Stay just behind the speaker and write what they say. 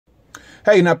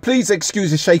Hey, now please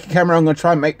excuse the shaky camera. I'm going to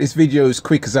try and make this video as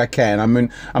quick as I can. I'm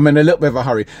in a little bit of a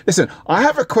hurry. Listen, I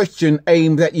have a question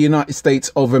aimed at the United States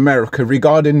of America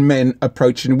regarding men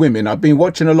approaching women. I've been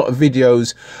watching a lot of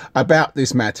videos about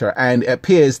this matter, and it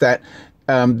appears that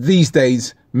these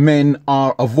days men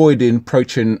are avoiding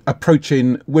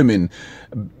approaching women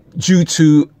due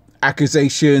to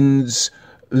accusations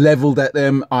leveled at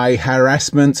them,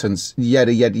 harassment and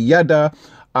yada, yada, yada.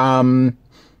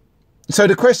 So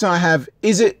the question I have,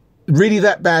 is it really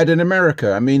that bad in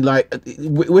America? I mean, like,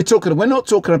 we're not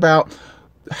talking about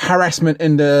harassment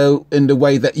in the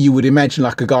way that you would imagine,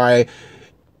 like a guy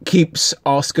keeps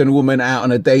asking a woman out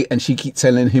on a date and she keeps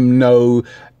telling him no,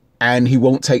 and he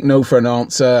won't take no for an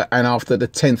answer, and after the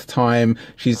 10th time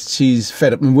she's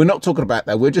fed up. And we're not talking about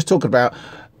that. We're just talking about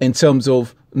in terms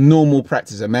of normal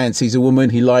practice. A man sees a woman,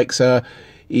 he likes her,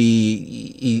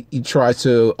 he tries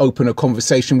to open a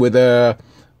conversation with her,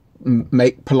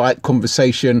 make polite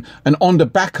conversation, and on the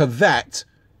back of that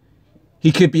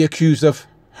he could be accused of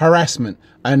harassment,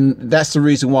 and that's the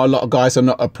reason why a lot of guys are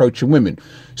not approaching women.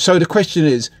 So the question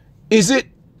is it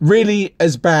really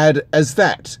as bad as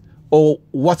that, or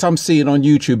what I'm seeing on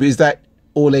YouTube, is that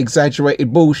all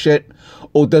exaggerated bullshit,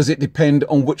 or does it depend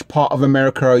on which part of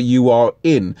America you are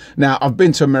in? Now, I've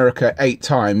been to America 8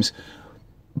 times,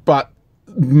 but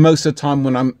most of the time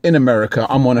when I'm in America,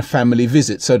 I'm on a family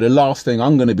visit. So the last thing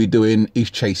I'm going to be doing is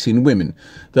chasing women.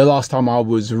 The last time I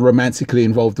was romantically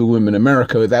involved with women in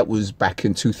America, that was back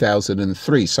in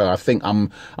 2003. So I think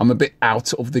I'm a bit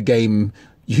out of the game,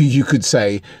 you could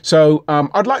say. So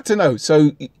I'd like to know.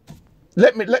 So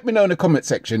let me know in the comment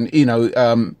section, you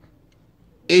know,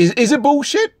 is it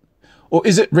bullshit, or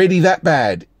is it really that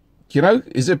bad? You know,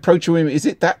 is it approaching women? Is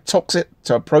it that toxic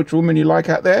to approach women you like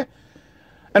out there?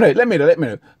 Anyway, let me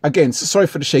know. Again, sorry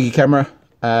for the shaky camera.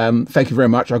 Thank you very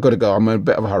much. I've got to go. I'm in a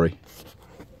bit of a hurry.